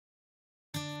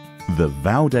the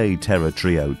VauDe Terra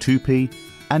Trio 2P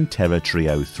and Terra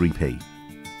Trio 3P.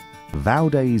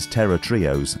 VauDe's Terra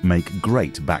Trios make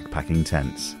great backpacking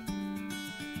tents.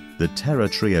 The Terra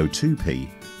Trio 2P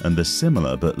and the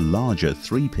similar but larger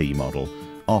 3P model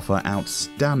offer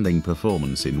outstanding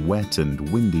performance in wet and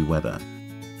windy weather.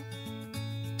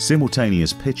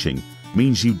 Simultaneous pitching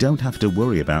means you don't have to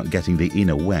worry about getting the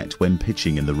inner wet when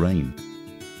pitching in the rain.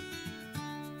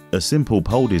 A simple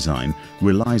pole design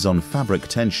relies on fabric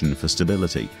tension for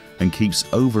stability and keeps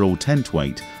overall tent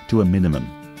weight to a minimum.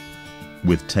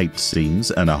 With taped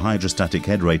seams and a hydrostatic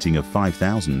head rating of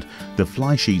 5000, the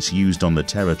fly sheets used on the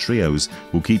Terra Trios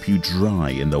will keep you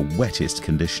dry in the wettest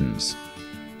conditions.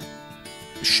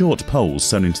 Short poles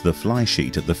sewn into the fly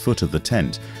sheet at the foot of the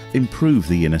tent improve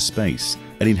the inner space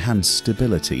and enhance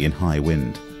stability in high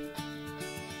wind.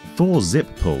 4 zip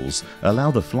pulls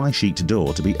allow the fly sheet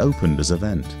door to be opened as a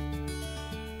vent.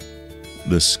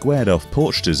 The squared-off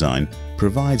porch design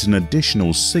provides an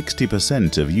additional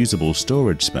 60% of usable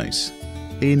storage space,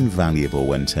 invaluable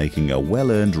when taking a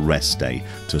well-earned rest day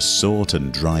to sort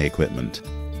and dry equipment.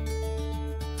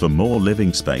 For more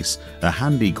living space, a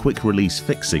handy quick-release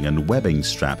fixing and webbing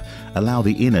strap allow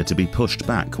the inner to be pushed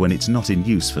back when it's not in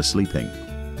use for sleeping.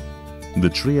 The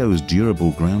Trio's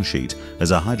durable ground sheet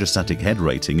has a hydrostatic head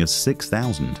rating of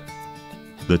 6000.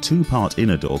 The 2-part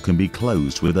inner door can be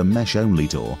closed with a mesh-only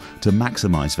door to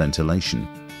maximize ventilation,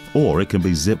 or it can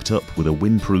be zipped up with a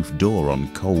windproof door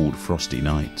on cold, frosty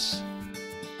nights.